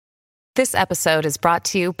This episode is brought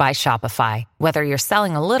to you by Shopify. Whether you're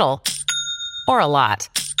selling a little or a lot,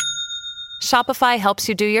 Shopify helps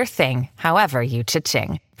you do your thing, however you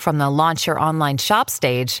cha-ching. From the launch your online shop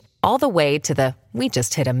stage, all the way to the we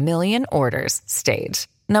just hit 1 million orders stage.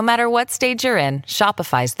 No matter what stage you're in,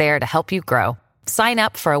 Shopify's there to help you grow. Sign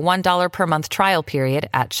up for a $1 per month trial period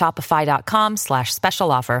at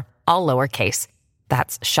shopify.com/special offer, all lowercase.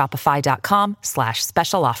 That's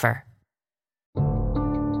shopify.com/special offer.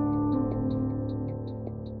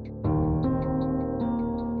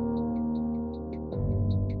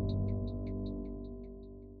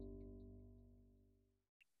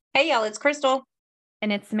 Hey y'all, it's Crystal.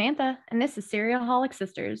 And it's Samantha, and this is Serialholic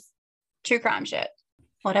Sisters. True crime shit.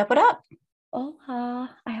 What up, what up?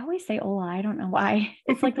 Hola. I always say hola. I don't know why.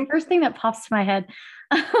 It's like the first thing that pops to my head.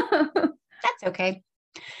 That's okay.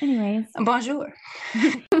 Anyways. Bonjour.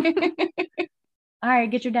 All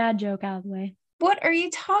right, get your dad joke out of the way. What are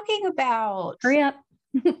you talking about? Hurry up.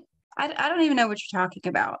 I don't even know what you're talking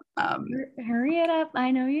about. Hurry it up.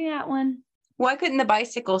 I know you got one. Why couldn't the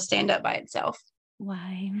bicycle stand up by itself?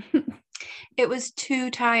 Why? It was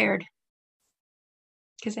too tired.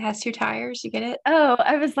 Because it has 2 tires. You get it? Oh,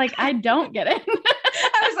 I was like, I don't get it.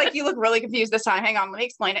 I was like, you look really confused this time. Hang on, let me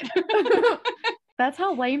explain it. That's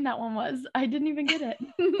how lame that one was. I didn't even get it.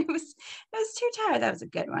 It was too tired. That was a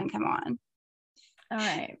good one. Come on. All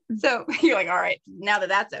right. So you're like, all right, now that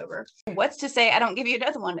that's over, what's to say I don't give you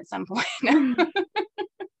another one at some point? Oh,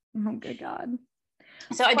 good God.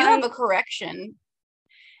 So I do have a correction.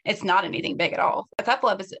 It's not anything big at all. A couple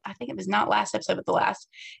episodes, I think it was not last episode, but the last,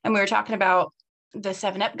 and we were talking about the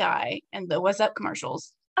 7-Up guy and the What's Up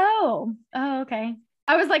commercials. Oh, okay.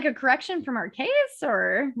 I was like, a correction from our case,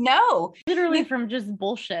 or no, literally from just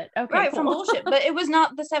bullshit. Okay, right, cool. from bullshit. But it was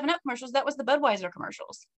not the 7-Up commercials. That was the Budweiser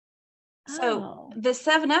commercials. So the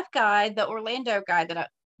 7-Up guy, the Orlando guy that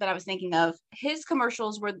I was thinking of, his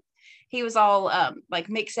commercials were, he was all like,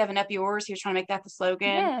 make 7-Up yours. He was trying to make that the slogan.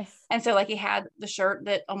 Yes. And so like he had the shirt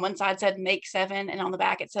that on one side said make 7 and on the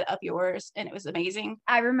back it said up yours. And it was amazing.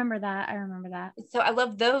 I remember that. So I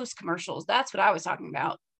love those commercials. That's what I was talking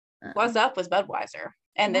about. What's Up was Budweiser.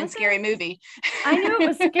 And then Scary Movie. I knew it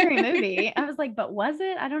was Scary Movie. I was like, but was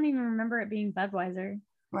it? I don't even remember it being Budweiser.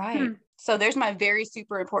 Right. So there's my very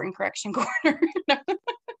super important correction corner.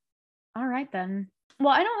 All right then. Well,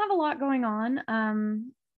 I don't have a lot going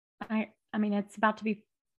on. I mean, it's about to be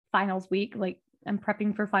finals week. Like, I'm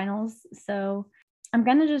prepping for finals. So I'm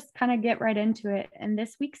going to just kind of get right into it. And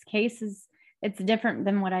this week's case it's different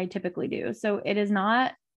than what I typically do. So it is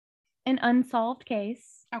not an unsolved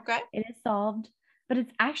case. Okay. It is solved, but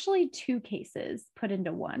it's actually 2 cases put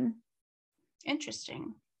into one.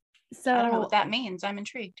 Interesting. So I don't know what that means. I'm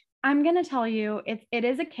intrigued. I'm going to tell you, it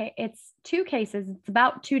is a case. It's 2 cases. It's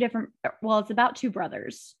about 2 different, well, it's about 2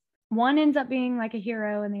 brothers. One ends up being like a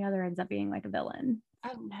hero and the other ends up being like a villain.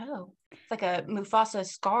 Oh no. It's like a Mufasa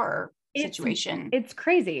Scar situation. It's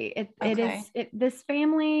crazy. Okay. This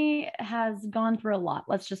family has gone through a lot.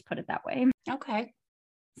 Let's just put it that way. Okay.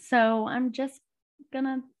 So I'm just going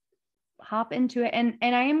to hop into it. And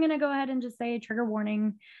I am going to go ahead and just say trigger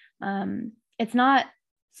warning. It's not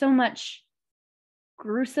so much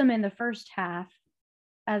gruesome in the first half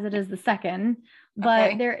as it is the second,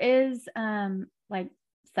 but there is like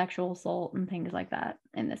sexual assault and things like that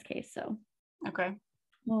in this case. So okay,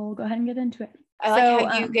 we'll go ahead and get into it. I like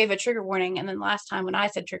how you gave a trigger warning, and then last time when I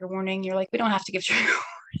said trigger warning, you're like, we don't have to give trigger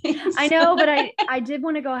warnings. I know, but I did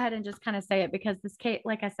want to go ahead and just kind of say it because this case,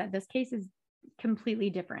 like I said, this case is completely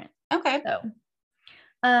different. Okay. So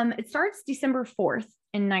it starts December 4th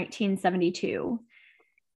in 1972.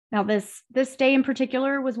 Now, this day in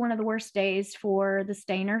particular was one of the worst days for the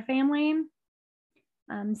Stainer family.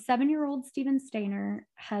 7-year-old Steven Stainer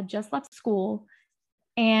had just left school,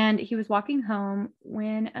 and he was walking home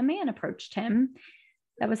when a man approached him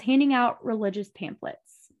that was handing out religious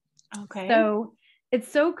pamphlets. Okay. So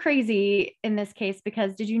it's so crazy in this case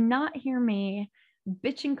because did you not hear me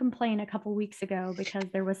bitch and complain a couple weeks ago because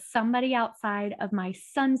there was somebody outside of my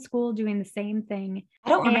son's school doing the same thing? I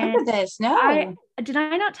don't remember this. No. Did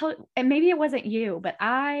I not tell you? And maybe it wasn't you, but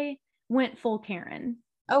I went full Karen.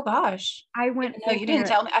 Oh gosh. I went. No, you didn't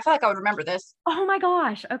tell me. I feel like I would remember this. Oh my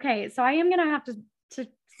gosh. Okay. So I am going to have to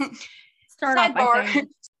start off by saying,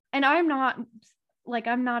 and I'm not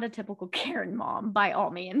a typical Karen mom by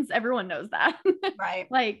all means. Everyone knows that. Right.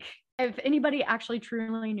 Like if anybody actually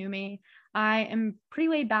truly knew me, I am pretty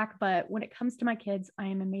laid back, but when it comes to my kids, I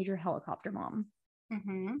am a major helicopter mom.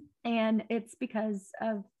 Mm-hmm. And it's because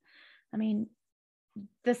of, I mean,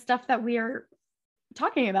 the stuff that we are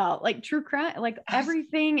talking about, like true crime, like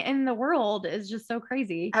everything in the world is just so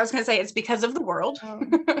crazy. I was going to say it's because of the world.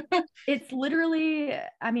 It's literally,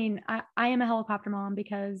 I mean, I am a helicopter mom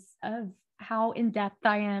because of how in depth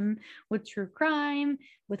I am with true crime,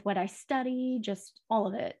 with what I study, just all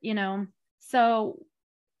of it, you know? So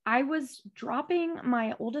I was dropping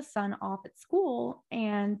my oldest son off at school,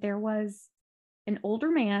 and there was an older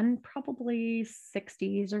man, probably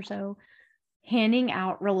 60s or so, handing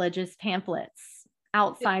out religious pamphlets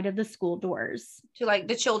outside of the school doors to like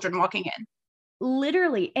the children walking in.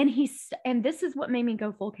 Literally. And this is what made me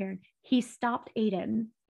go full Karen. He stopped Aiden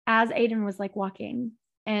as Aiden was like walking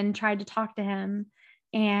and tried to talk to him.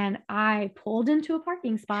 And I pulled into a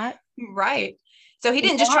parking spot. Right. So he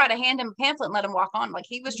didn't just try to hand him a pamphlet and let him walk on. Like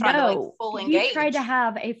he was trying to like full engage. He tried to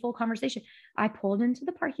have a full conversation. I pulled into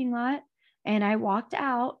the parking lot and I walked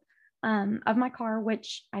out of my car,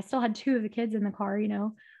 which I still had 2 of the kids in the car, you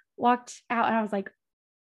know, walked out, and I was like,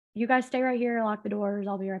 you guys stay right here, lock the doors,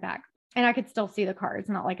 I'll be right back. And I could still see the car. It's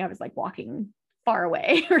not like I was like walking far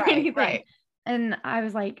away or anything. Right. And I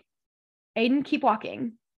was like, Aiden, keep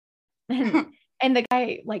walking. And the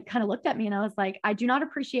guy like kind of looked at me, and I was like, I do not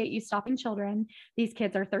appreciate you stopping children. These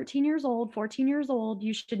kids are 13 years old, 14 years old.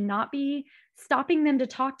 You should not be stopping them to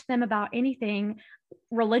talk to them about anything,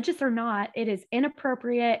 religious or not. It is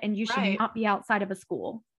inappropriate, and you should not be outside of a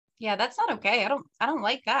school. Yeah, that's not okay. I don't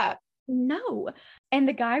like that. No. And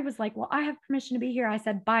the guy was like, well, I have permission to be here. I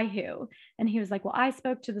said, by who? And he was like, well, I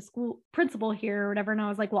spoke to the school principal here or whatever. And I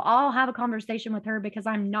was like, well, I'll have a conversation with her because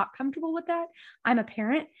I'm not comfortable with that. I'm a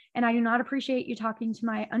parent and I do not appreciate you talking to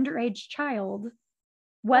my underage child,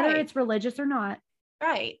 whether it's religious or not.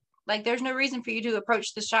 Right. Like there's no reason for you to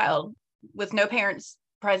approach this child with no parents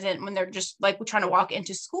present when they're just like trying to walk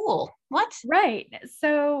into school. What? Right.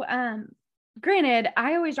 So, granted,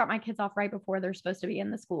 I always drop my kids off right before they're supposed to be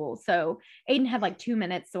in the school. So Aiden had like 2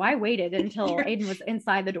 minutes. So I waited until Aiden was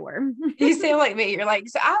inside the door. You sound like me. You're like,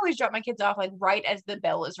 so I always drop my kids off like right as the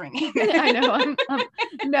bell is ringing. I know.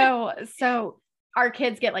 No. So our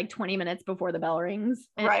kids get like 20 minutes before the bell rings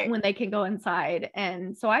when they can go inside.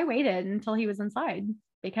 And so I waited until he was inside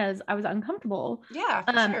because I was uncomfortable. Yeah.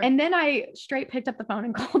 Sure. And then I straight picked up the phone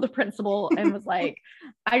and called the principal and was like,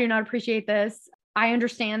 I do not appreciate this. I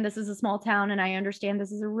understand this is a small town and I understand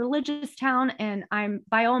this is a religious town. And I'm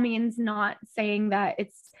by all means not saying that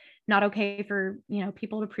it's not okay for, you know,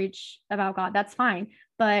 people to preach about God. That's fine,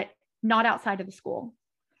 but not outside of the school.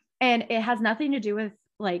 And it has nothing to do with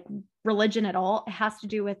like religion at all. It has to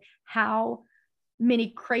do with how many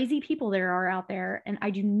crazy people there are out there. And I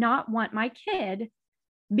do not want my kid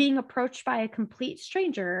being approached by a complete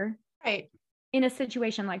stranger. Right. In a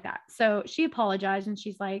situation like that. So she apologized and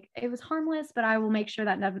she's like, it was harmless, but I will make sure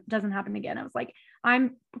that doesn't happen again. I was like, I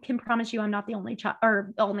can promise you I'm not the only child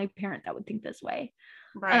or the only parent that would think this way.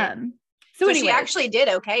 Right. So anyway, she actually did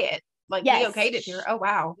okay it. Like he okayed it here. Oh,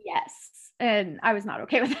 wow. Yes. And I was not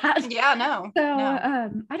okay with that. Yeah, no. So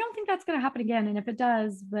I don't think that's going to happen again. And if it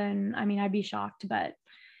does, then I mean, I'd be shocked, but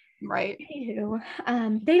right. Anywho,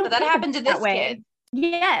 they don't. So that happened to this kid.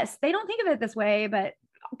 Yes. They don't think of it this way, but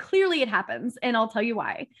clearly it happens, and I'll tell you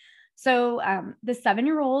why. So the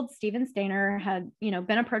 7-year-old Steven Stainer had, you know,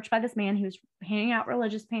 been approached by this man who was handing out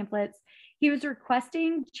religious pamphlets. He was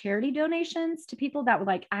requesting charity donations to people that would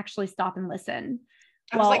like actually stop and listen.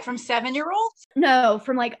 I was like from 7-year-olds? No,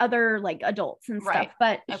 from like other like adults and stuff.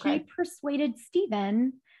 But he persuaded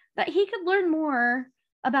Steven that he could learn more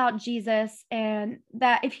about Jesus and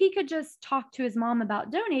that if he could just talk to his mom about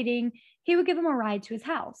donating, he would give him a ride to his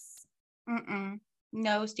house.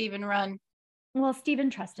 No, Steven, run. Well, Steven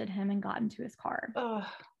trusted him and got into his car. Ugh.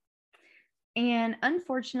 And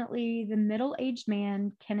unfortunately, the middle-aged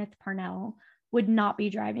man, Kenneth Parnell, would not be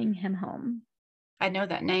driving him home. I know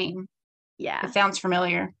that name. Yeah. It sounds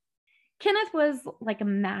familiar. Kenneth was like a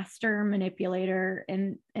master manipulator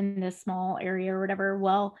in this small area or whatever.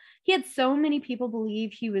 Well, he had so many people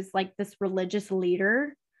believe he was like this religious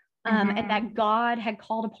leader and that God had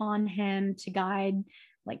called upon him to guide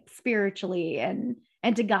like spiritually and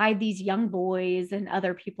to guide these young boys and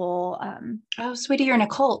other people. Oh, sweetie, you're in a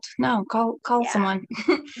cult. No, call someone.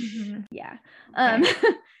 Yeah.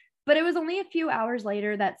 But it was only a few hours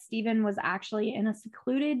later that Steven was actually in a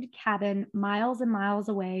secluded cabin miles and miles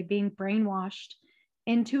away, being brainwashed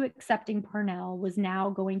into accepting Parnell was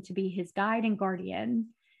now going to be his guide and guardian,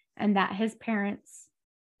 and that his parents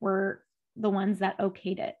were the ones that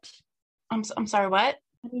okayed it. I'm sorry, what?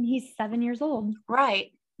 I mean, he's 7 years old.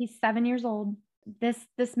 Right. He's 7 years old.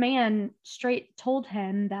 This man straight told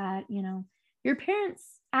him that, you know, your parents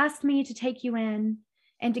asked me to take you in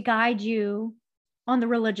and to guide you on the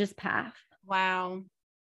religious path. Wow.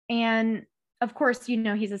 And of course,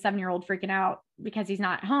 he's a 7-year-old freaking out because he's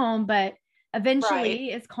not home, but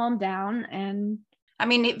eventually it's calmed down. And I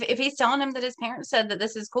mean, if he's telling him that his parents said that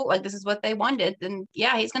this is cool, like this is what they wanted, then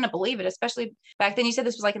yeah, he's going to believe it, especially back then. You said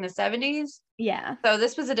this was like in the 70s. Yeah. So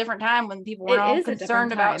this was a different time when people were all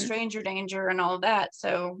concerned about stranger danger and all of that.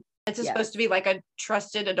 So it's supposed to be like a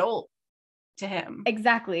trusted adult to him.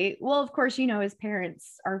 Exactly. Well, of course, his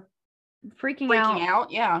parents are freaking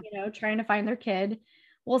out. Yeah. Trying to find their kid.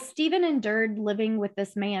 Well, Stephen endured living with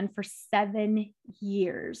this man for 7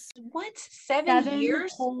 years. What? 7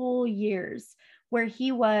 years? Whole years, where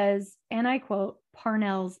he was, and I quote,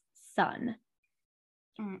 Parnell's son.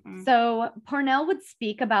 Mm-mm. So Parnell would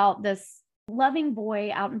speak about this loving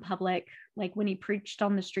boy out in public, like when he preached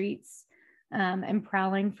on the streets, and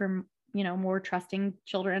prowling for, more trusting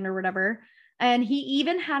children or whatever. And he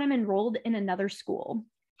even had him enrolled in another school.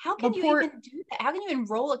 How can you even do that? How can you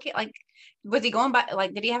enroll a kid? Like, was he going by,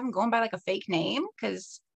 like, did he have him going by like a fake name?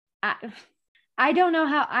 Because I don't know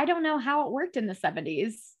how it worked in the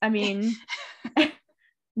 70s. I mean,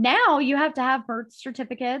 now you have to have birth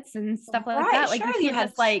certificates and stuff like that. Like, you can't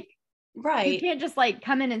you can't just like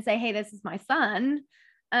come in and say, hey, this is my son.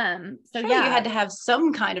 You had to have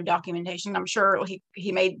some kind of documentation. I'm sure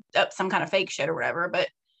he made up some kind of fake shit or whatever, but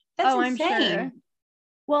that's insane. I'm sure.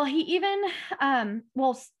 Well, he even,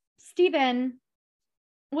 Stephen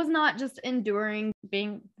was not just enduring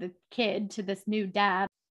being the kid to this new dad.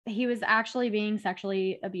 He was actually being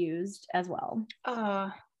sexually abused as well.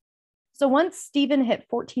 So once Stephen hit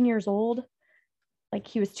 14 years old, like,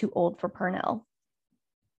 he was too old for Parnell.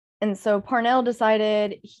 And so Parnell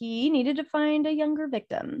decided he needed to find a younger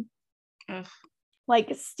victim. Ugh.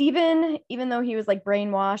 Like, Stephen, even though he was like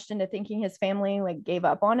brainwashed into thinking his family like gave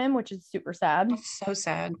up on him, which is super sad. That's so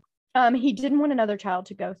sad. He didn't want another child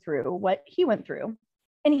to go through what he went through.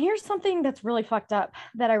 And here's something that's really fucked up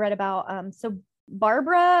that I read about. So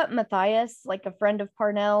Barbara Matthias, like a friend of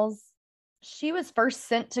Parnell's, she was first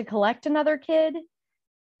sent to collect another kid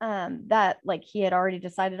that like he had already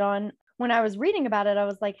decided on. When I was reading about it, I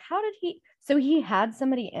was like, how did he had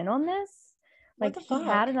somebody in on this? Like, he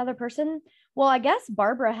had another person. Well, I guess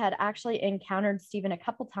Barbara had actually encountered Stephen a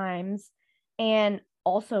couple times and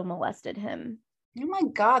also molested him. Oh my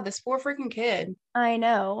God, this poor freaking kid. I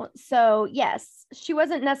know. So yes, she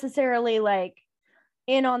wasn't necessarily like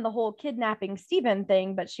in on the whole kidnapping Stephen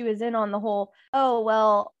thing, but she was in on the whole, oh,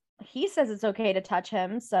 well, he says it's okay to touch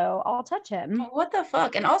him, so I'll touch him. What the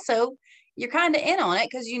fuck? And also, you're kind of in on it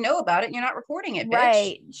because you know about it and you're not reporting it, bitch.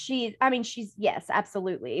 Right. She's, yes,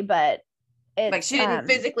 absolutely. But it's like, she didn't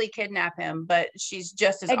physically kidnap him, but she's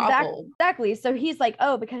just as awful. Exactly. So he's like,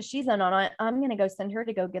 oh, because she's in on it, I'm going to go send her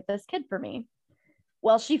to go get this kid for me.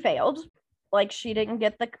 Well, she failed. Like, she didn't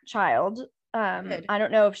get the child. I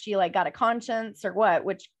don't know if she like got a conscience or what,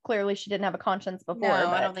 which clearly she didn't have a conscience before. No,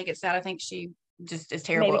 I don't think it's that. I think she just is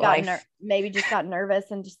terrible at life. Maybe just got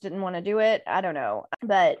nervous and just didn't want to do it. I don't know,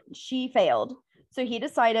 but she failed. So he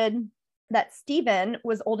decided that Stephen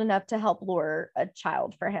was old enough to help lure a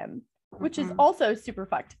child for him, which is also super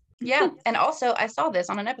fucked. Yeah. And also, I saw this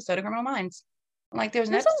on an episode of Criminal Minds. Like, there's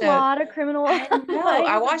a lot of Criminal Minds.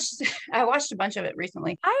 I watched a bunch of it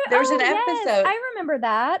recently. There's an episode. I remember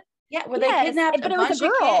that. Yeah, where they kidnapped a bunch of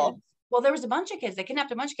kids. Well, there was a bunch of kids. They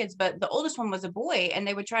kidnapped a bunch of kids, but the oldest one was a boy, and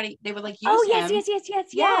they would like use him.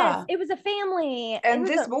 Yes. It was a family. And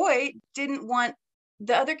this boy didn't want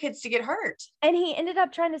the other kids to get hurt. And he ended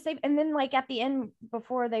up trying to save, and then like at the end,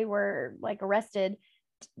 before they were like arrested,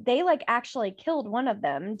 they like actually killed one of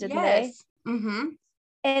them, didn't they? Mm-hmm.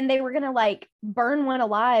 And they were gonna like burn one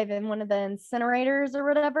alive in one of the incinerators or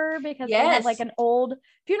whatever, because they had like an old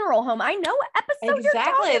funeral home. I know what episode you're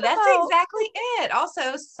talking about. That's exactly it.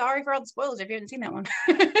 Also, sorry for all the spoilers if you haven't seen that one.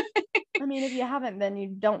 I mean, if you haven't, then you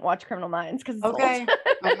don't watch Criminal Minds because it's okay.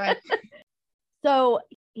 Okay. So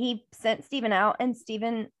he sent Stephen out, and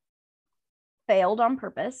Stephen failed on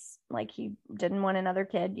purpose. Like, he didn't want another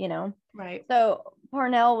kid, Right. So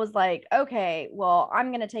Parnell was like, okay, well, I'm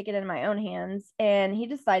going to take it in my own hands. And he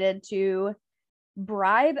decided to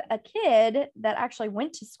bribe a kid that actually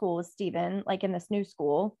went to school with Stephen, like in this new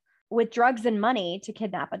school, with drugs and money to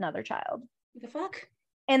kidnap another child. What the fuck?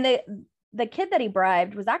 And the kid that he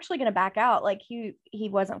bribed was actually going to back out. Like, he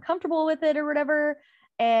wasn't comfortable with it or whatever.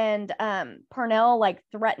 And Parnell like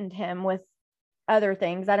threatened him with other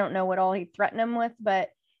things. I don't know what all he threatened him with, but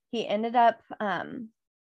he ended up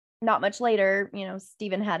not much later,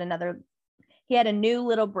 Stephen had a new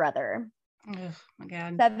little brother. Oh my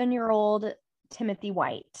God. 7-year-old Timothy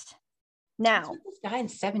White. Now, this guy and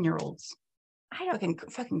 7-year-olds. I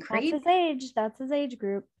don't fucking crazy. That's his age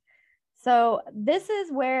group. So this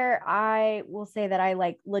is where I will say that I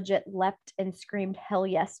like legit leapt and screamed hell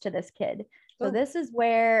yes to this kid. So this is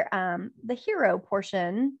where the hero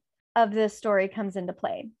portion of this story comes into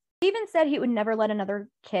play. Steven said he would never let another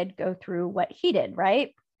kid go through what he did,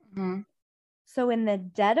 right? Mm-hmm. So in the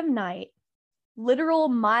dead of night, literal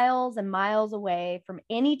miles and miles away from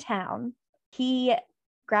any town, he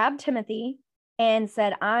grabbed Timothy and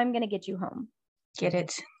said, I'm going to get you home. Get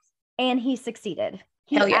it. And he succeeded.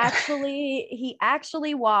 Hell yeah. He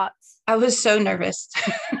actually walked. I was so nervous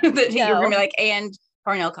that you were going to be like, and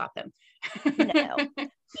Parnell caught them. No,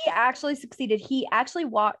 he actually succeeded. He actually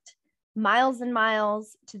walked miles and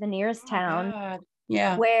miles to the nearest town. God.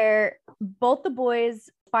 Yeah. Where both the boys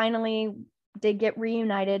finally did get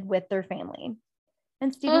reunited with their family.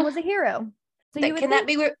 And Steven was a hero. So can that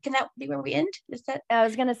be where we end? Is that? I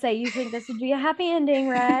was gonna say, you think this would be a happy ending,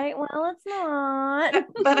 right? Well, it's not.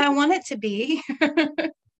 But I want it to be.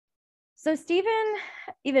 So Steven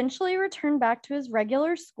eventually returned back to his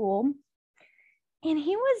regular school, and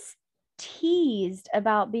he was teased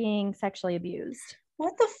about being sexually abused.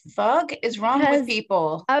 What the fuck is wrong with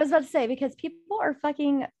people? I was about to say, because people are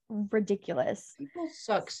fucking ridiculous. People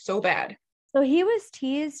suck so bad. So he was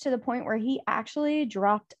teased to the point where he actually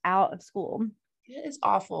dropped out of school. It is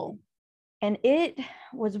awful. And it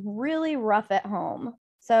was really rough at home.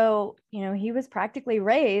 So, he was practically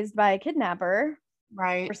raised by a kidnapper.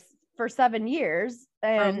 Right. For 7 years.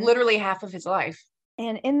 And for literally half of his life.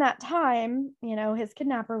 And in that time, his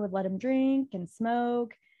kidnapper would let him drink and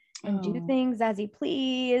smoke and do things as he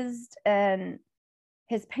pleased. And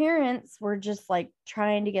his parents were just like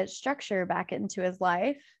trying to get structure back into his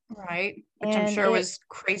life. Right. Which I'm sure was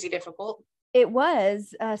crazy difficult. It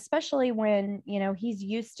was, especially when, he's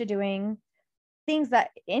used to doing things that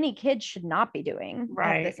any kid should not be doing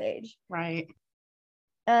at this age. Right.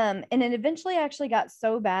 And it eventually actually got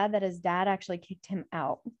so bad that his dad actually kicked him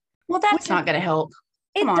out. Well, that's not going to help.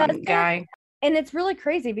 Come on, guy. And it's really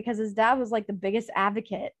crazy because his dad was like the biggest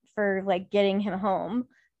advocate for like getting him home.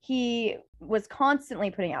 He was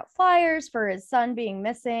constantly putting out flyers for his son being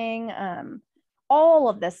missing, all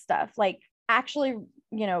of this stuff, like actually,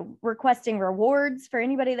 requesting rewards for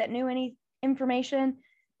anybody that knew any information.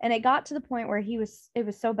 And it got to the point where it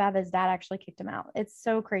was so bad that his dad actually kicked him out. It's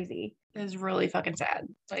so crazy. It's really fucking sad.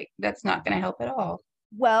 Like, that's not going to help at all.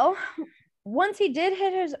 Well, once he did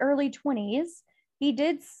hit his early 20s, he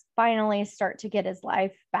did finally start to get his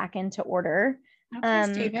life back into order.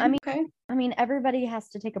 Okay, I mean, everybody has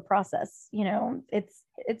to take a process.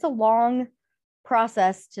 It's a long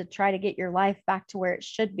process to try to get your life back to where it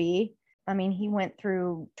should be. I mean, he went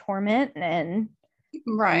through torment and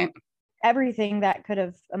everything that could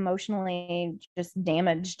have emotionally just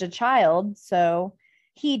damaged a child. So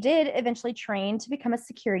he did eventually train to become a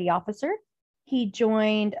security officer. He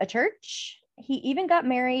joined a church. He even got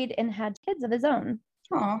married and had kids of his own.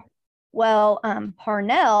 Aww. Well,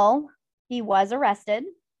 Parnell, he was arrested.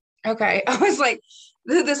 Okay. I was like,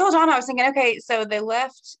 this whole time I was thinking, okay, so they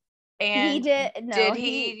left and he did. No, did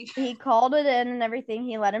he called it in and everything.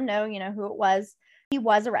 He let him know, who it was. He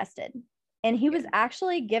was arrested and he was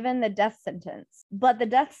actually given the death sentence, but the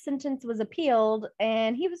death sentence was appealed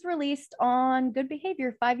and he was released on good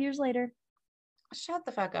behavior 5 years later. Shut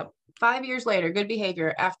the fuck up. 5 years later, good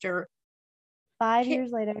behavior after 5 years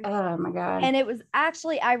later. Oh my God. And it was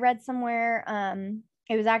actually, I read somewhere,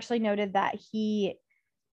 it was actually noted that he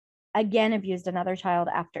again abused another child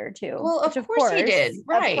after too. Well, of course he did.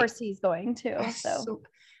 Right. Of course he's going to. So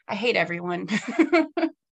I hate everyone.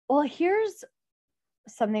 Well, here's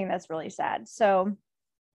something that's really sad. So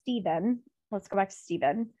Steven, let's go back to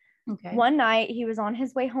Steven. Okay. One night he was on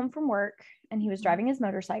his way home from work and he was driving his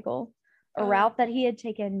motorcycle, a route that he had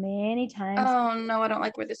taken many times. Oh no, I don't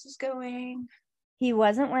like where this is going. He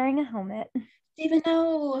wasn't wearing a helmet. Even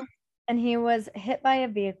though. And he was hit by a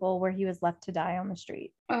vehicle where he was left to die on the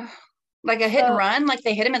street. Like a hit and run? Like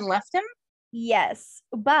they hit him and left him? Yes,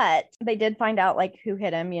 but they did find out like who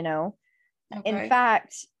hit him, Okay. In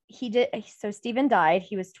fact, he did. So Steven died.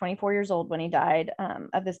 He was 24 years old when he died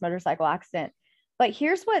of this motorcycle accident. But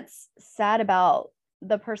here's what's sad about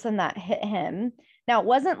the person that hit him. Now, it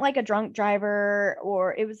wasn't like a drunk driver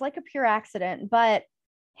or it was like a pure accident, but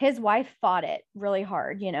his wife fought it really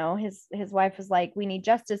hard. His wife was like, we need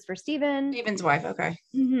justice for Steven. Steven's wife. Okay.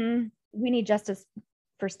 Mm-hmm. We need justice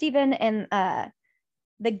for Steven. And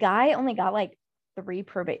the guy only got like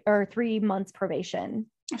 3 months probation.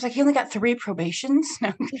 I was like, he only got 3 probations?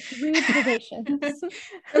 No. 3 probations.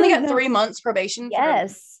 He only got 3 months probation.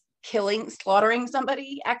 Yes. For slaughtering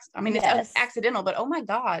somebody. I mean, it's accidental, but oh my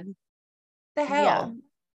God. The hell?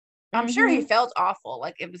 I'm sure he felt awful,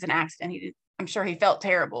 like it was an accident. I'm sure he felt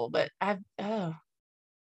terrible, but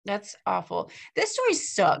that's awful. This story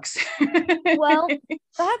sucks. Well,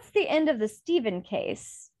 that's the end of the Stephen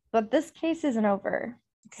case, but this case isn't over.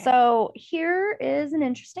 Okay. So here is an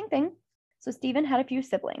interesting thing. So Stephen had a few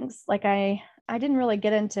siblings. Like I didn't really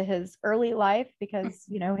get into his early life because,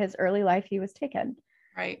 his early life, he was taken.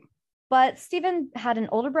 Right. But Stephen had an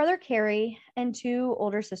older brother, Carrie, and 2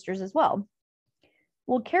 older sisters as well.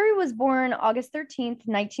 Well, Carrie was born August 13th,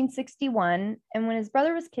 1961. And when his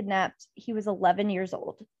brother was kidnapped, he was 11 years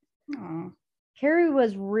old. Aww. Carrie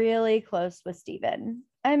was really close with Stephen.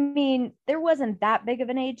 I mean, there wasn't that big of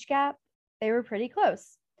an age gap. They were pretty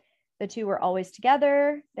close. The 2 were always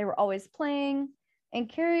together. They were always playing. And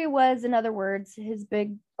Carrie was, in other words, his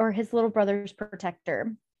little brother's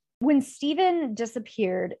protector. When Stephen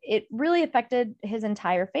disappeared, it really affected his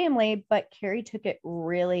entire family, but Carrie took it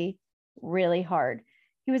really, really hard.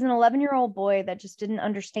 He was an 11-year-old boy that just didn't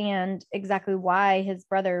understand exactly why his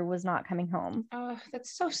brother was not coming home. Oh,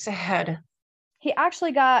 that's so sad. He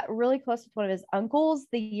actually got really close with one of his uncles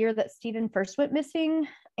the year that Stephen first went missing,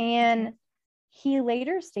 and he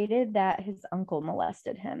later stated that his uncle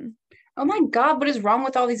molested him. Oh my God, what is wrong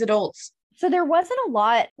with all these adults? So there wasn't a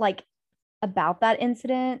lot about that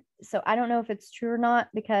incident. So I don't know if it's true or not,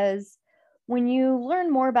 because when you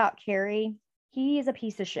learn more about Carrie, he's a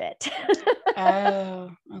piece of shit.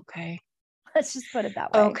 Oh, okay. Let's just put it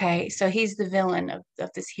that way. Okay, so he's the villain of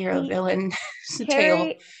this hero villain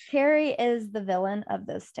tale. Carrie is the villain of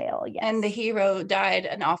this tale, yes. And the hero died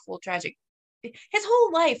an awful, tragic. His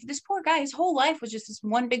whole life, this poor guy, his whole life was just this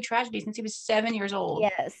one big tragedy since he was 7 years old.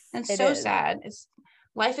 Yes, and it's so sad.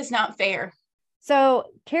 Life is not fair.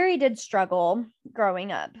 So Carrie did struggle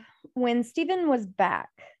growing up. When Stephen was back,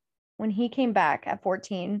 when he came back at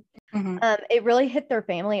 14, it really hit their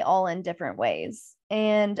family all in different ways.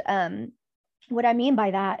 And what I mean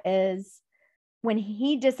by that is when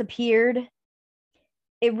he disappeared,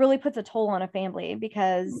 it really puts a toll on a family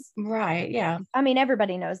because, right, yeah. I mean,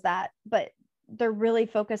 everybody knows that, but they're really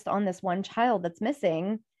focused on this one child that's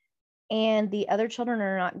missing, and the other children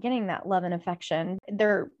are not getting that love and affection.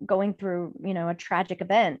 They're going through, a tragic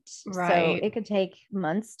event. Right. So it could take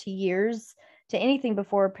months to years to anything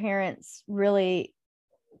before parents really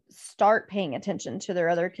start paying attention to their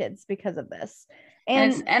other kids because of this.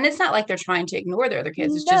 And it's not like they're trying to ignore their other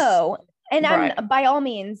kids. It's no. And right. I'm, by all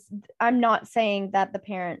means, I'm not saying that the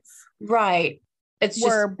parents right.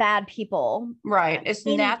 Were bad people. Right. It's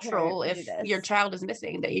natural if your child is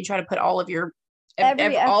missing that you try to put all of your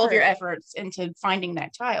efforts into finding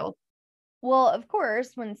that child. Well, of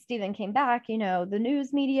course, when Stephen came back, the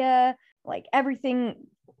news media, everything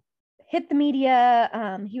hit the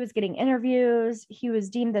media. He was getting interviews. He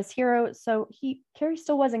was deemed this hero. So Carrie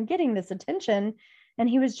still wasn't getting this attention, and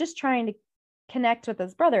he was just trying to connect with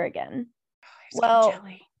his brother again.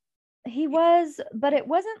 He was, but it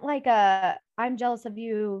wasn't like a "I'm jealous of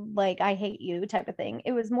you," "I hate you" type of thing.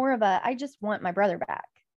 It was more of a "I just want my brother back."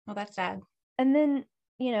 Well, that's sad. And then,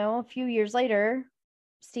 a few years later,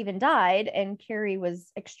 Stephen died, and Carrie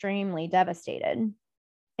was extremely devastated.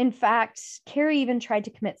 In fact, Carrie even tried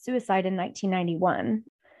to commit suicide in 1991.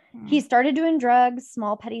 He started doing drugs,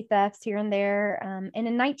 small petty thefts here and there. And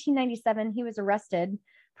in 1997, he was arrested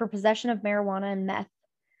for possession of marijuana and meth.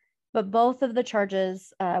 But both of the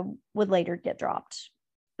charges would later get dropped.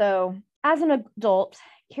 So as an adult,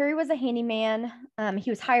 Carrie was a handyman. He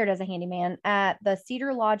was hired as a handyman at the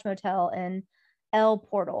Cedar Lodge Motel in El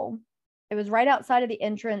Portal. It was right outside of the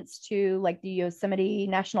entrance to the Yosemite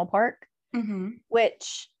National Park,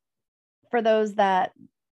 which, for those that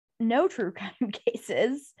know true crime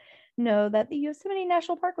cases, know that the Yosemite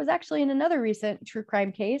National Park was actually in another recent true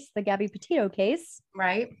crime case, the Gabby Petito case,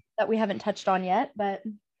 right? That we haven't touched on yet, but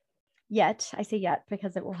I say yet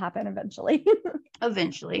because it will happen eventually.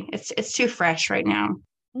 Eventually. It's too fresh right now.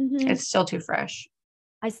 It's still too fresh.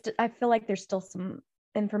 I feel like there's still some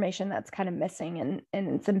information that's kind of missing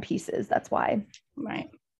in some pieces. That's why. Right.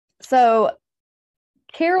 So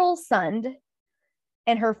Carol Sund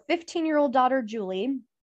and her 15-year-old daughter, Julie,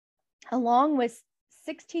 along with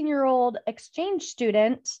 16-year-old exchange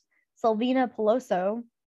student, Selvina Peloso,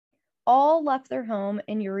 all left their home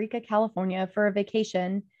in Eureka, California for a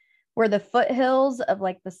vacation where the foothills of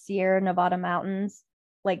the Sierra Nevada mountains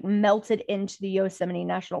melted into the Yosemite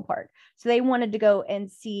National Park. So they wanted to go and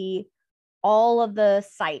see all of the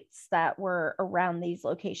sites that were around these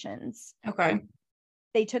locations. Okay.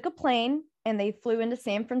 They took a plane and they flew into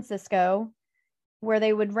San Francisco, where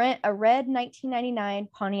they would rent a red 1999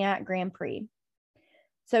 Pontiac Grand Prix.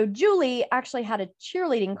 So Julie actually had a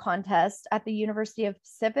cheerleading contest at the University of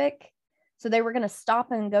Pacific. So they were going to stop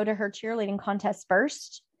and go to her cheerleading contest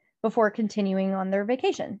first before continuing on their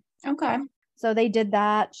vacation. Okay. So they did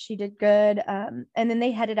that. She did good. And then they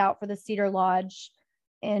headed out for the Cedar Lodge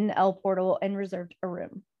in El Portal and reserved a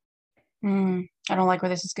room. I don't like where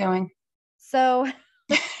this is going. So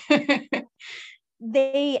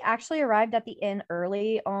they actually arrived at the inn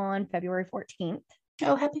early on February 14th.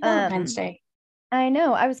 Oh, happy Valentine's Day. I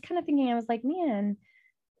know. I was kind of thinking, I was like, man,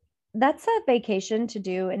 that's a vacation to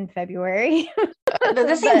do in February.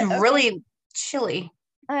 That seems really chilly.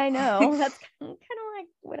 I know. That's kind of like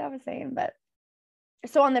what I was saying. But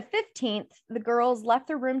so on the 15th, the girls left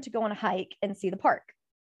their room to go on a hike and see the park.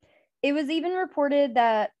 It was even reported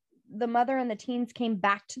that the mother and the teens came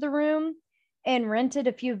back to the room and rented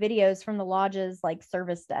a few videos from the lodge's like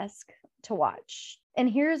service desk to watch. And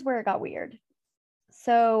here's where it got weird.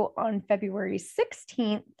 So on February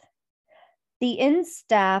 16th, the inn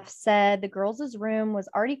staff said the girls' room was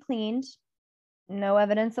already cleaned, no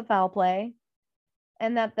evidence of foul play,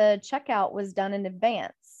 and that the checkout was done in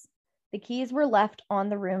advance. The keys were left on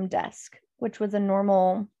the room desk, which was a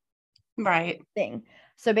normal thing.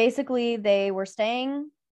 So basically, they were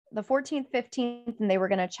staying the 14th, 15th, and they were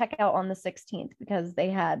going to check out on the 16th because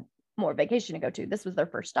they had more vacation to go to. This was their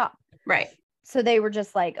first stop. Right. So they were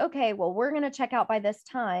just like, okay, well, we're going to check out by this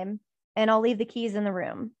time, and I'll leave the keys in the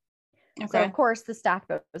room. Okay. So, of course, the staff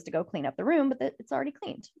goes to go clean up the room, but it's already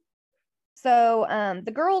cleaned. So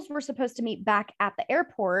the girls were supposed to meet back at the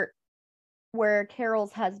airport where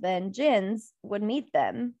Carol's husband, Jens, would meet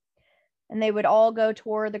them. And they would all go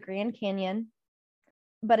tour the Grand Canyon.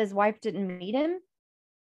 But his wife didn't meet him.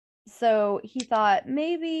 So he thought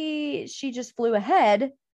maybe she just flew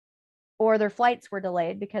ahead or their flights were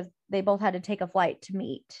delayed because they both had to take a flight to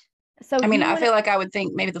meet. So I mean, I feel like I would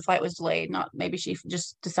think maybe the flight was delayed, not maybe she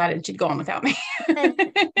just decided she'd go on without me.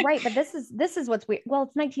 Right, but this is what's weird. Well,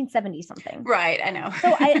 it's 1970 something. Right, I know.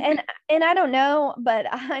 So and I don't know, but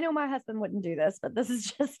I know my husband wouldn't do this, but this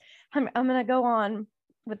is just I'm gonna go on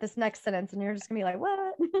with this next sentence, and you're just gonna be like,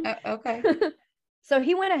 what? Okay. So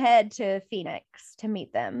he went ahead to Phoenix to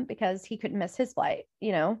meet them because he couldn't miss his flight,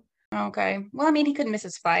 you know. Okay. Well, I mean, he couldn't miss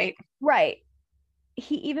his flight. Right.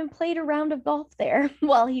 He even played a round of golf there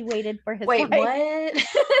while he waited for his flight. What?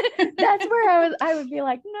 That's where I would be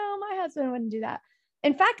like, no, my husband wouldn't do that.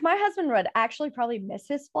 In fact, my husband would actually probably miss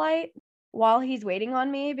his flight while he's waiting on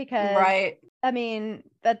me because, right. I mean,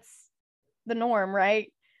 that's the norm,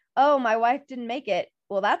 right? Oh, my wife didn't make it.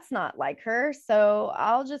 Well, that's not like her. So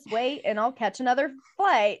I'll just wait and I'll catch another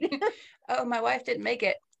flight. Oh, my wife didn't make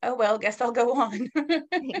it. Oh, well, guess I'll go on.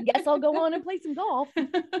 Guess I'll go on and play some golf.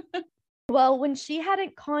 Well, when she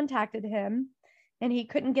hadn't contacted him and he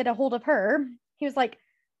couldn't get a hold of her, he was like,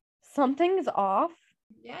 something's off.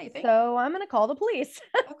 Yeah, you think? So I'm going to call the police.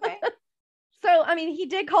 Okay. So, I mean, he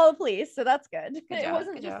did call the police, so that's good. It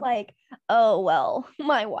wasn't just like, oh, well,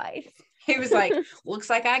 my wife. He was like, looks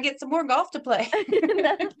like I get some more golf to play.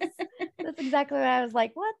 That's exactly what I was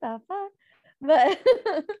like, what the fuck? But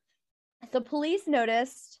so police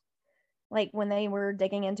noticed, like, when they were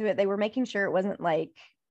digging into it, they were making sure it wasn't like,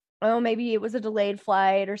 oh, maybe it was a delayed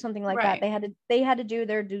flight or something like that. They had to do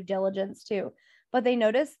their due diligence too. But they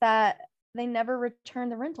noticed that they never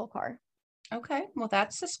returned the rental car. Okay. Well,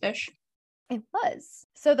 that's suspicious. It was.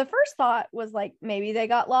 So the first thought was like, maybe they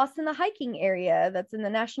got lost in the hiking area that's in the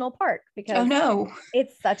national park because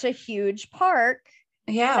it's such a huge park.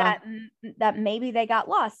 Yeah. That maybe they got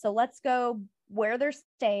lost. So let's go where they're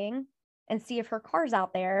staying and see if her car's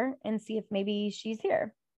out there and see if maybe she's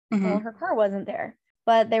here. Mm-hmm. Well, her car wasn't there.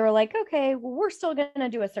 But they were like, okay, well, we're still going to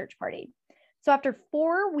do a search party. So after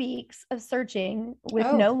 4 weeks of searching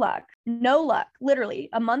with no luck, literally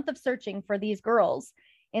a month of searching for these girls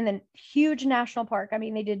in the huge national park. I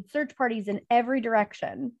mean, they did search parties in every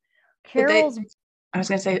direction. I was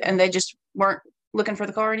going to say, and they just weren't looking for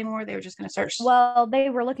the car anymore. They were just going to search. Well, they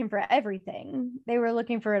were looking for everything. They were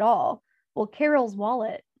looking for it all. Well, Carol's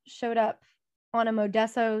wallet showed up on a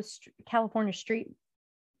Modesto, California street.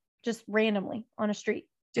 Just randomly on a street.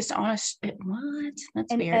 Just on a what?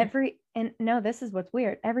 That's weird. No, this is what's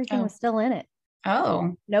weird. Everything was still in it.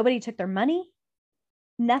 Oh. Nobody took their money.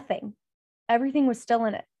 Nothing. Everything was still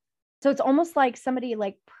in it. So it's almost like somebody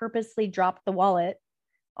like purposely dropped the wallet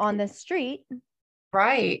on the street.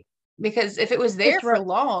 Right. Because if it was there for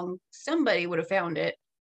long, somebody would have found it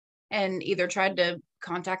and either tried to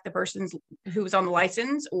contact the person who was on the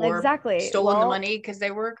license or stolen the money because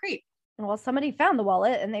they were a creep. Well, somebody found the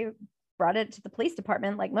wallet and they brought it to the police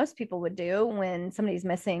department like most people would do when somebody's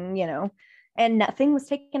missing, you know, and nothing was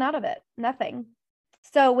taken out of it. Nothing.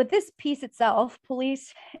 So with this piece itself,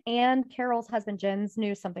 police and Carol's husband Jens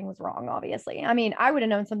knew something was wrong, obviously. I mean, I would have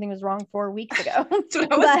known something was wrong 4 weeks ago. That's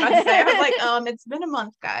what I was about to say. I was like, it's been a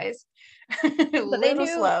month, guys. A little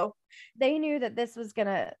slow. They knew that this was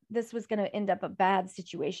gonna end up a bad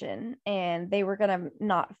situation, and they were gonna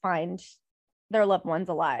not find their loved ones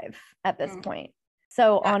alive at this point.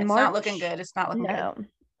 So on March, it's not looking good. It's not looking good.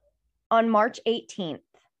 On March 18th,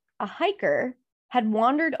 a hiker had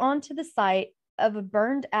wandered onto the site of a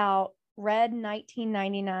burned out red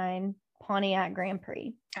 1999 Pontiac Grand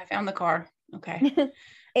Prix. I found the car. Okay.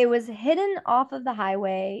 It was hidden off of the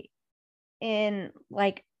highway in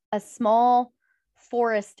like a small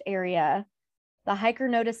forest area. The hiker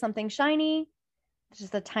noticed something shiny,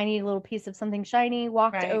 just a tiny little piece of something shiny,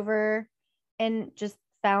 walked over and just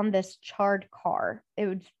found this charred car.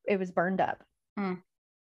 It was burned up.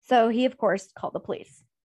 So he, of course, called the police.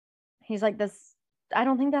 He's like, I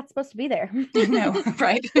don't think that's supposed to be there. No,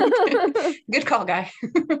 right. Good call, guy.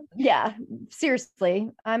 Yeah, seriously.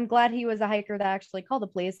 I'm glad he was a hiker that actually called the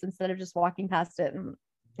police instead of just walking past it and,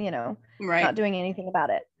 not doing anything about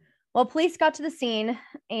it. Well, police got to the scene,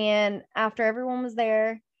 and after everyone was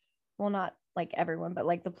there, well, not like everyone, but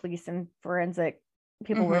like the police and forensic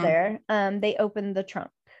people were there, they opened the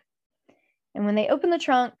trunk. And when they opened the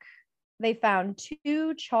trunk, they found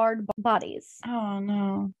 2 charred bodies. Oh,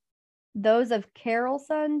 no. Those of Carol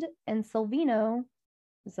Sund and Silvina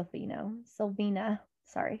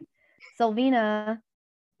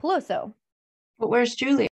Peloso. But where's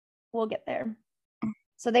Julie? We'll get there.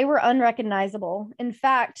 So they were unrecognizable. In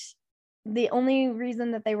fact, the only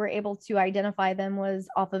reason that they were able to identify them was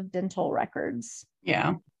off of dental records.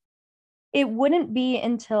 Yeah. It wouldn't be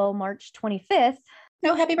until March 25th.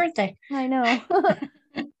 No, happy birthday. I know.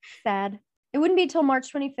 Sad. It wouldn't be till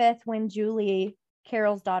March 25th when Julie,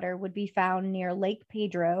 Carol's daughter, would be found near Lake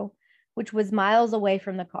Pedro, which was miles away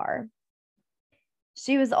from the car.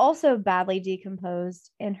 She was also badly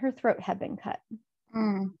decomposed and her throat had been cut.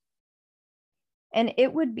 And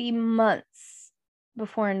it would be months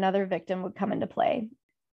before another victim would come into play.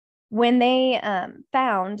 When they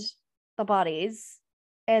found the bodies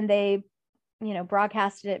and they,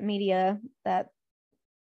 broadcasted it media that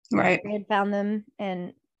they had found them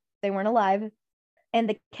and they weren't alive, and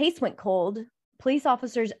the case went cold, police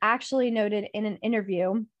officers actually noted in an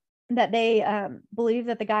interview that they believe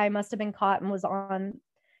that the guy must have been caught and was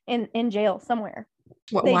in jail somewhere.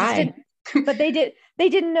 Why? But they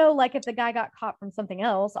didn't know, like, if the guy got caught from something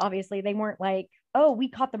else. Obviously, they weren't like, oh, we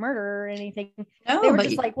caught the murderer or anything. No, they were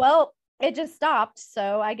just like, well, it just stopped,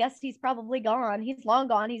 so I guess he's probably gone. He's long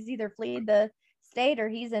gone. He's either fled the state or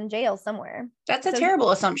he's in jail somewhere. That's a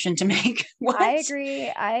terrible assumption to make. What? I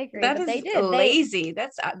agree. That is they did. Lazy.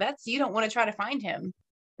 That's you don't want to try to find him.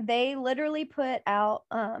 They literally put out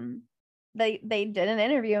they did an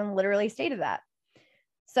interview and literally stated that.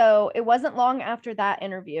 So it wasn't long after that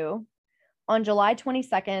interview, on July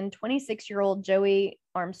 22nd, 26-year-old Joey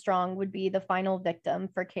Armstrong would be the final victim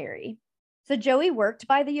for Carrie. So Joey worked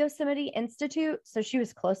by the Yosemite Institute, so she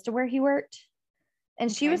was close to where he worked.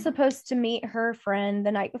 And she was supposed to meet her friend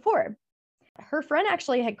the night before. Her friend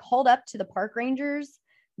actually had called up to the park rangers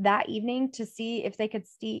that evening to see if they could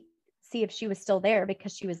see if she was still there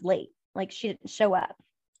because she was late. Like, she didn't show up.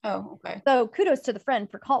 Oh, okay. So kudos to the friend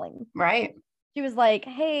for calling. Right. She was like,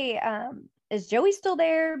 hey, is Joey still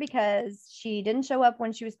there? Because she didn't show up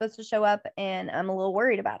when she was supposed to show up, and I'm a little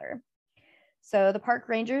worried about her. So the park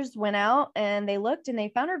rangers went out and they looked and they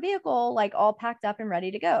found her vehicle, like, all packed up and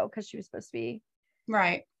ready to go because she was supposed to be.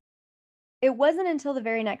 Right. It wasn't until the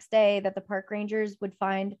very next day that the park rangers would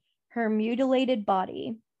find her mutilated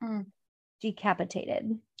body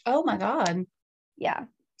decapitated. Oh my God. Yeah.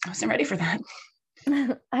 I wasn't ready for that.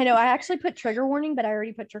 I know. I actually put trigger warning, but I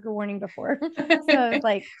already put trigger warning before. So it's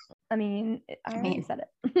like, I already said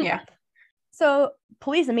it. Yeah. So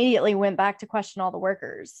police immediately went back to question all the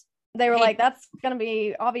workers. They were like, that's going to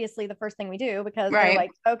be obviously the first thing we do, because they're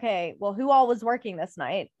like, okay, well, who all was working this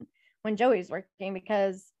night when Joey's working?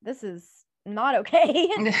 Because this is not okay.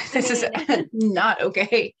 This is not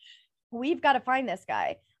okay. We've got to find this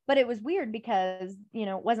guy. But it was weird because,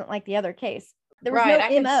 it wasn't like the other case. There was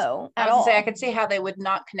no MO at all. I could see how they would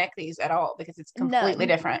not connect these at all because it's completely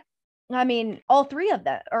different. I mean, all three of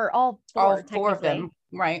them, or all four of them.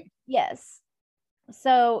 Right. Yes.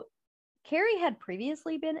 So Carrie had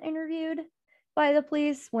previously been interviewed by the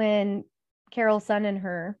police when Carol Sund and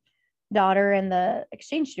her daughter and the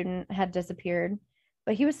exchange student had disappeared,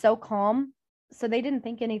 but he was so calm. So they didn't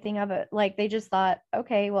think anything of it. Like, they just thought,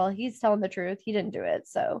 okay, well, he's telling the truth. He didn't do it.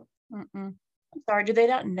 So. I'm sorry. Do they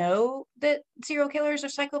not know that serial killers are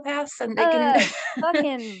psychopaths and they can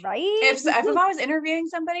fucking right. If I was interviewing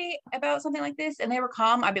somebody about something like this and they were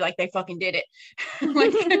calm, I'd be like, they fucking did it.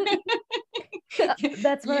 Like,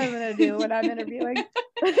 that's what I'm gonna do when I'm interviewing.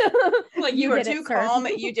 Like, you are too calm.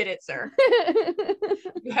 You did it, sir.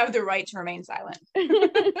 You have the right to remain silent.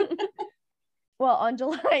 Well, on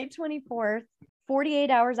July 24th, 48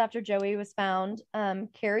 hours after Joey was found,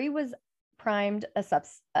 Carrie was primed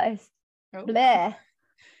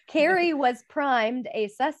Carrie was primed a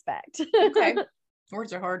suspect. Okay.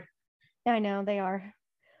 Words are hard. I know they are.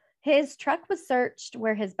 His truck was searched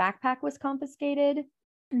where his backpack was confiscated.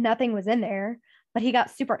 Nothing was in there, but he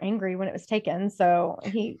got super angry when it was taken. So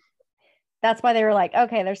that's why they were like,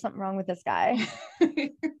 okay, there's something wrong with this guy.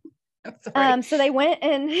 So they went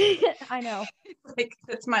and I know. Like,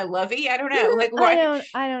 that's my lovey. I don't know. Like, why?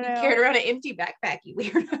 I don't know. He carried around an empty backpack, you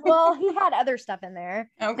weirdo. Well, he had other stuff in there.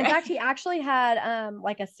 Okay. In fact, he actually had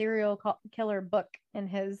like a serial killer book in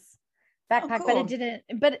his backpack, cool. but it didn't.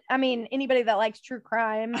 But I mean, anybody that likes true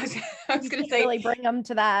crime, I was gonna say, really bring them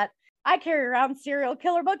to that. I carry around serial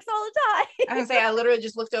killer books all the time. I was gonna say, I literally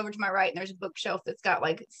just looked over to my right and there's a bookshelf that's got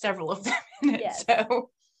like several of them in it. Yes.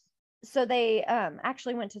 So they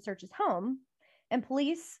actually went to search his home, and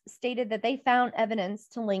police stated that they found evidence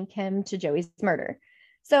to link him to Joey's murder.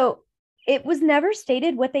 So it was never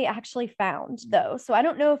stated what they actually found, though. So I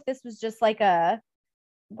don't know if this was just like a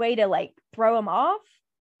way to like throw him off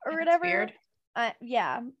or whatever. Weird.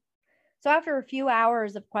 Yeah. So after a few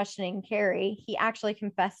hours of questioning Carrie, he actually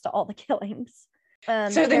confessed to all the killings.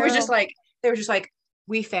 So they were just like,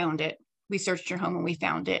 we found it. We searched your home and we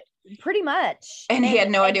found it. Pretty much. And he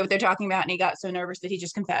had no idea what they're talking about, and he got so nervous that he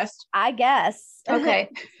just confessed. I guess. Okay.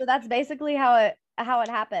 So that's basically how it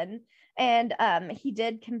happened. And he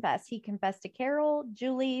did confess. He confessed to Carol,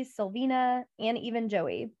 Julie, Sylvina, and even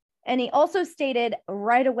Joey. And he also stated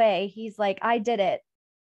right away, he's like, I did it,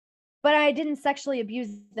 but I didn't sexually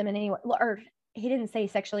abuse them in any way. Or he didn't say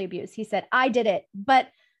sexually abuse. He said, I did it, but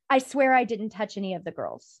I swear I didn't touch any of the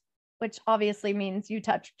girls. Which obviously means you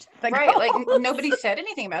touched the girls. Like, nobody said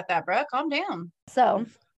anything about that, bro. Calm down. So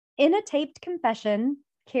in a taped confession,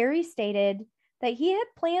 Carrie stated that he had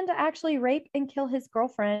planned to actually rape and kill his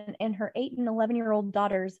girlfriend and her 8 and 11-year-old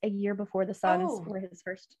daughters a year before the sons were his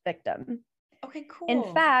first victim. Okay, cool.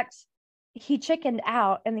 In fact, he chickened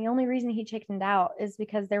out, and the only reason he chickened out is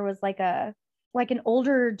because there was like an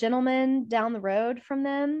older gentleman down the road from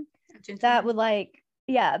them that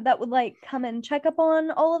would come and check up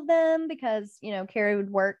on all of them because, Carrie would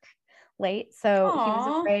work late. So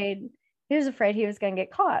he was afraid he was going to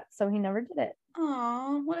get caught. So he never did it.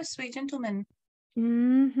 Oh, what a sweet gentleman.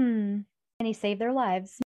 Mm-hmm. And he saved their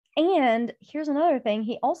lives. And here's another thing.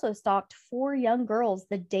 He also stalked 4 young girls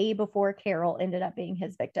the day before Carol ended up being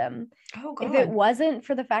his victim. Oh, God. If it wasn't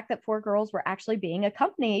for the fact that 4 girls were actually being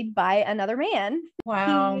accompanied by another man,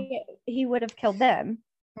 wow, he would have killed them.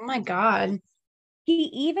 Oh, my God. He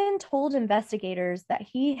even told investigators that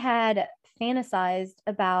he had fantasized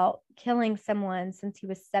about killing someone since he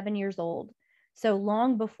was 7 years old. So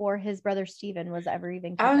long before his brother Stephen was ever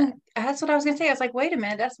even killed. That's what I was going to say. I was like, wait a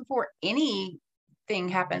minute. That's before anything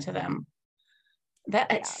happened to them.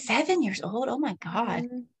 At 7 years old? Oh, my God.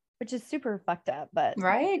 Which is super fucked up. But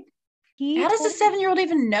right? How does a 7-year-old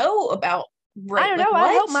even know about rape? I don't know.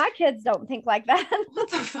 I hope my kids don't think like that.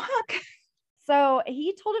 What the fuck? So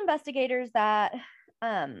he told investigators that,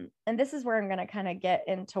 and this is where I'm going to kind of get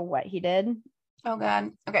into what he did. Oh,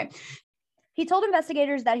 God. Okay. He told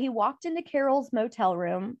investigators that he walked into Carol's motel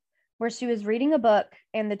room where she was reading a book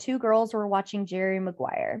and the 2 girls were watching Jerry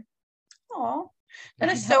Maguire. Oh, that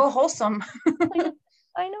is so wholesome.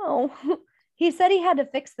 I know. He said he had to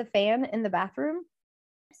fix the fan in the bathroom.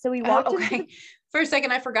 So he walked into For a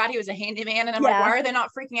second, I forgot he was a handyman, and I'm like, why are they not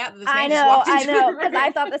freaking out that this man I know, because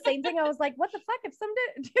I thought the same thing. I was like, what the fuck? If some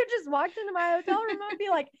dude just walked into my hotel room, I'd be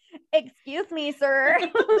like, excuse me, sir.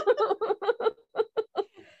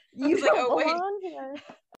 You don't belong here.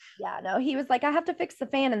 Yeah, no, he was like, I have to fix the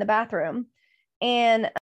fan in the bathroom.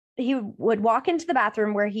 And he would walk into the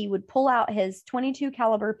bathroom where he would pull out his .22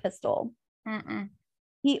 caliber pistol.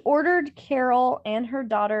 He ordered Carol and her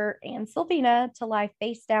daughter and Sylvina to lie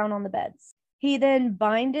face down on the beds. He then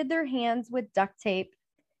binded their hands with duct tape,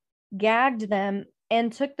 gagged them,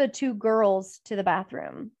 and took the 2 girls to the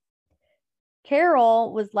bathroom.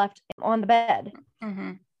 Carol was left on the bed.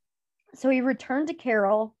 So he returned to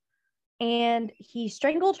Carol and he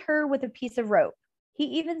strangled her with a piece of rope. He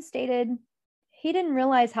even stated he didn't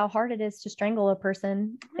realize how hard it is to strangle a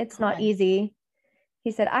person. It's not easy.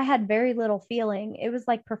 He said, I had very little feeling. It was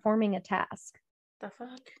like performing a task. The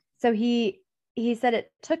fuck? So he said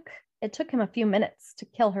it took him a few minutes to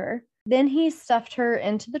kill her. Then he stuffed her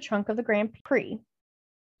into the trunk of the Grand Prix.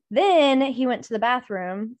 Then he went to the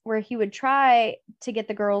bathroom where he would try to get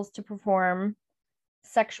the girls to perform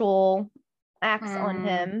sexual acts on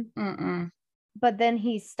him. But then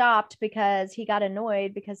he stopped because he got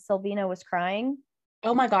annoyed because Silvina was crying.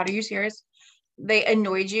 Oh my God, are you serious? They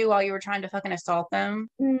annoyed you while you were trying to fucking assault them?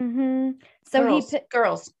 So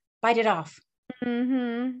girls, bite it off.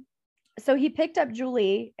 So he picked up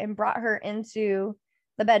Julie and brought her into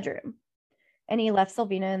the bedroom, and he left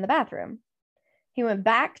Silvina in the bathroom. He went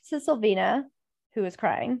back to Silvina, who was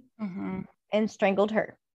crying, and strangled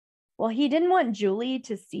her. Well, he didn't want Julie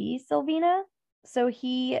to see Silvina, so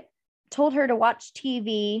he told her to watch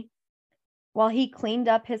TV while he cleaned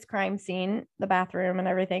up his crime scene, the bathroom and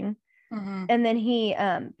everything. And then he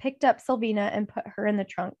picked up Silvina and put her in the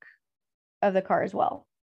trunk of the car as well.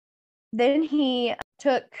 Then he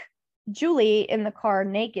took Julie in the car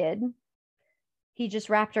naked. He just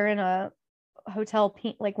wrapped her in a hotel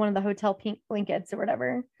pink, like one of the hotel pink blankets or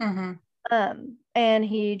whatever. And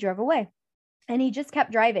he drove away. And he just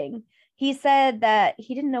kept driving. He said that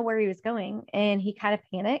he didn't know where he was going, and he kind of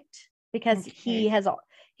panicked because he had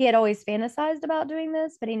always fantasized about doing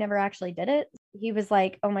this, but he never actually did it. He was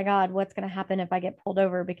like, oh my God, what's going to happen if I get pulled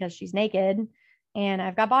over because she's naked and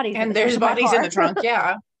I've got bodies and there's bodies in the trunk?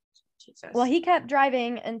 Yeah. Jesus. Well, he kept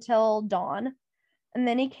driving until dawn, and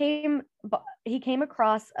then he came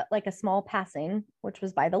across like a small passing, which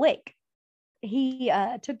was by the lake. He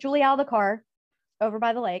took Julie out of the car over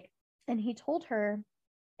by the lake, and he told her,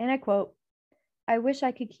 and I quote, "I wish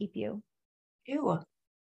I could keep you." Ew.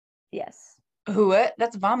 Yes. What?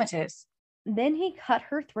 That's vomitous. Then he cut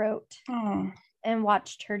her throat and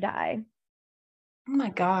watched her die. Oh my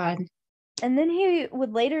God. And then he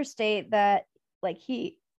would later state that like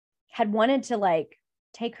he had wanted to like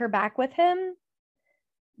take her back with him,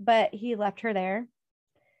 but he left her there.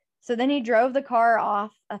 So then he drove the car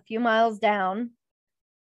off a few miles down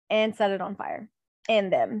and set it on fire.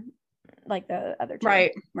 And them, like the other two.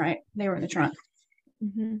 Right. They were in the trunk.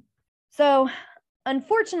 So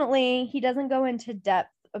unfortunately, he doesn't go into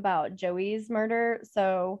depth about Joey's murder.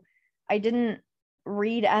 So I didn't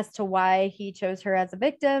read as to why he chose her as a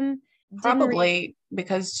victim. Probably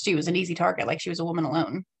because she was an easy target, like she was a woman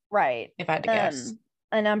alone. Right. If I had to guess.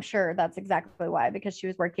 And I'm sure that's exactly why, because she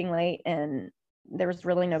was working late and there was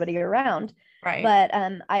really nobody around. Right. But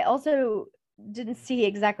I also didn't see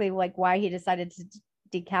exactly like why he decided to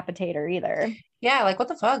decapitate her either. Yeah, like what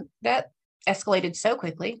the fuck? That escalated so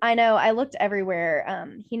quickly. I know. I looked everywhere.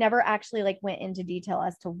 He never actually like went into detail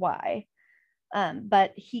as to why.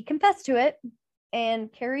 But he confessed to it,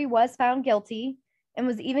 and Carrie was found guilty and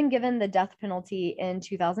was even given the death penalty in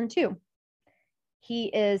 2002. He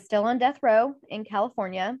is still on death row in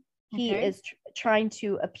California. He is trying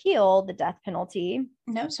to appeal the death penalty.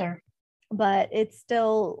 No, sir. But it's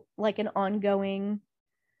still like an ongoing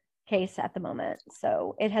case at the moment.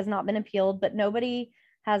 So it has not been appealed, but nobody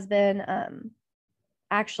has been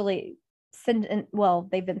actually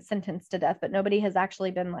they've been sentenced to death, but nobody has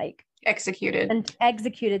actually been like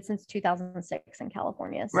executed since 2006 in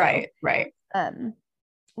California. So, right.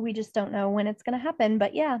 We just don't know when it's going to happen,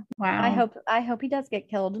 but yeah. Wow. I hope he does get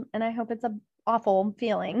killed, and I hope it's a awful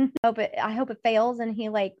feeling. I hope it fails and he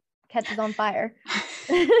like catches on fire.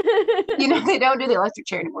 You know, they don't do the electric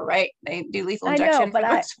chair anymore, right? They do lethal injection.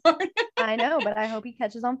 I know, but I hope he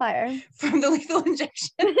catches on fire from the lethal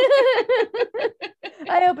injection.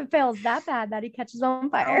 I hope it fails that bad that he catches on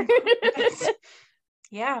fire.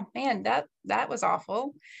 Yeah, man, that was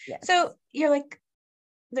awful. Yes. So you're like,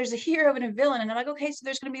 there's a hero and a villain, and I'm like, okay, so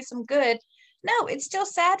there's going to be some good. No, it's still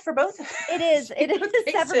sad for both of us. It is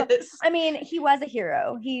several. I mean, he was a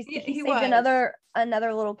hero. He saved another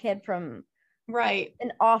little kid from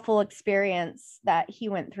an awful experience that he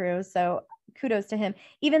went through. So kudos to him.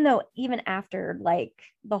 Even after like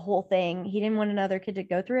the whole thing, he didn't want another kid to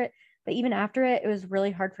go through it. But even after it was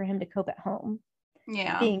really hard for him to cope at home.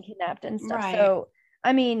 Yeah, being kidnapped and stuff. Right. So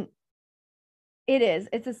I mean,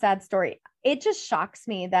 it's a sad story. It just shocks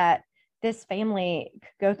me that this family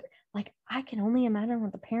could go through. Like, I can only imagine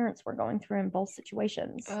what the parents were going through in both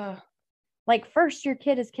situations. Like, first your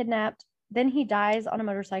kid is kidnapped, then he dies on a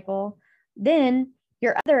motorcycle, then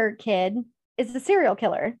your other kid is the serial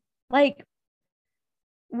killer. Like,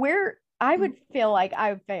 I would feel like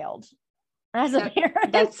I failed as a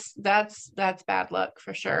parent. That's bad luck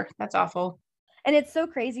for sure. That's awful. And it's so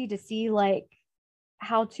crazy to see like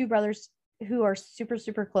how two brothers who are super,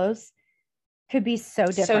 super close could be so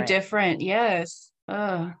different. So different, yes.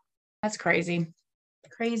 That's crazy.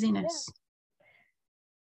 Craziness.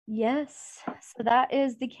 Yeah. Yes. So that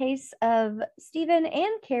is the case of Stephen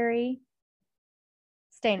and Carrie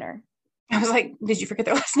Stayner. I was like, did you forget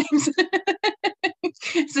their last names?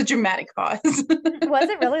 It's a dramatic pause. Was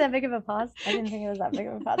it really that big of a pause? I didn't think it was that big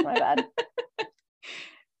of a pause. My bad.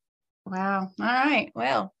 Wow. All right.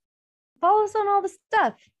 Well, follow us on all the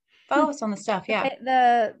stuff. Follow us on the stuff. Yeah.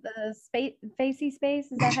 The space, facey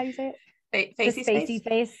space. Is that how you say it? Facey spacey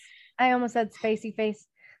face. I almost said spacey face.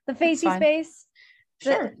 The facey space.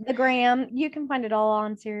 Sure. The gram. You can find it all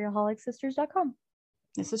on serialholicsisters.com.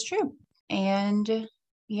 This is true. And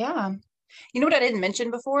yeah. You know what I didn't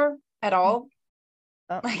mention before at all?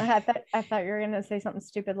 Oh, I thought you were gonna say something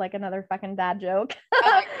stupid like another fucking dad joke.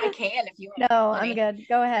 I can if you want. No, I'm good.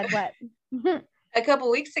 Go ahead. What? A couple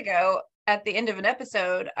weeks ago, at the end of an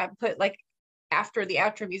episode, I put like after the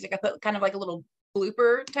outro music, I put kind of like a little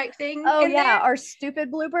blooper type thing. Oh yeah, there. Our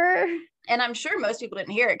stupid blooper. And I'm sure most people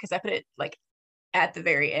didn't hear it because I put it like at the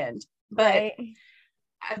very end. But right.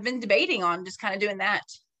 I've been debating on just kind of doing that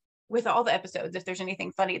with all the episodes if there's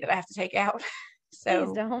anything funny that I have to take out. So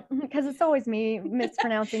please don't, because it's always me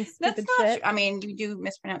mispronouncing stupid shit. I mean, you do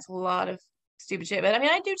mispronounce a lot of stupid shit, but I mean,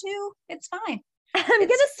 I do too. It's fine. I'm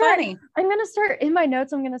gonna start in my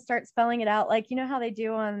notes. I'm gonna start spelling it out, like you know how they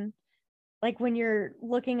do on, like when you're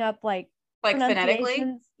looking up like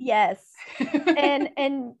phonetically. Yes, and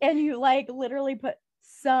you like literally put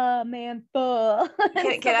Samantha.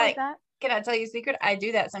 Can I tell you a secret? I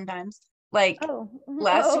do that sometimes. Like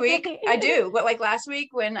last week, I do. But like last week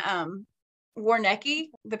when Warnecki,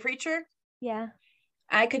 the preacher. Yeah.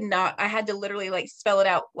 I could not. I had to literally like spell it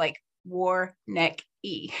out like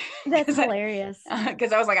Warnecki. That's hilarious.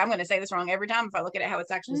 Because I was like, I'm going to say this wrong every time if I look at it how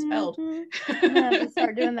it's actually spelled. Mm-hmm. I'm gonna have to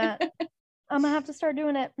start doing that. I'm gonna have to start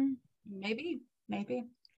doing it. Maybe.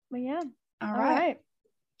 But yeah. All right.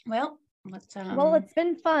 Well, let's. Well, it's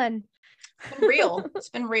been fun. It's been real. It's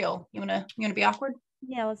been real. You wanna be awkward?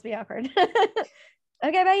 Yeah, let's be awkward.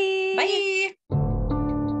 Okay, bye. Bye.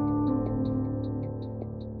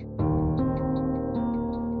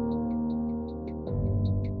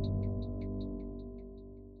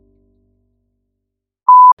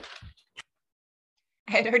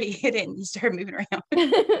 I had already hit it and you started moving around.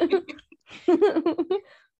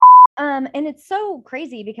 And it's so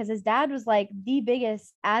crazy because his dad was like the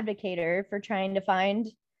biggest advocator for trying to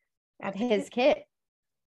find his kid.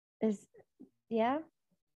 Is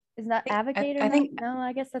that advocator? I think no,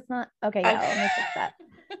 I guess that's not okay. Yeah, let me fix that.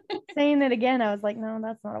 Saying it again, I was like, no,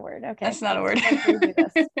 that's not a word. Okay, that's not a word.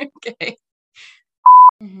 Okay.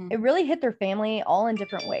 It really hit their family all in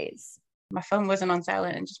different ways. My phone wasn't on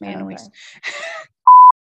silent and just made a noise.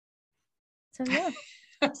 So yeah.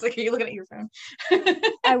 I was like, are you looking at your phone?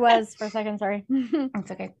 I was for a second, sorry.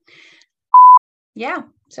 It's okay. Yeah.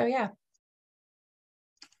 So yeah.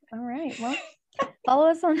 All right. Well, follow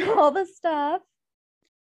us on all the stuff.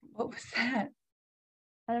 What was that?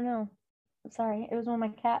 I don't know. I'm sorry. It was one of my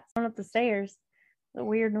cats going up the stairs. The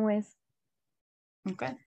weird noise. Okay.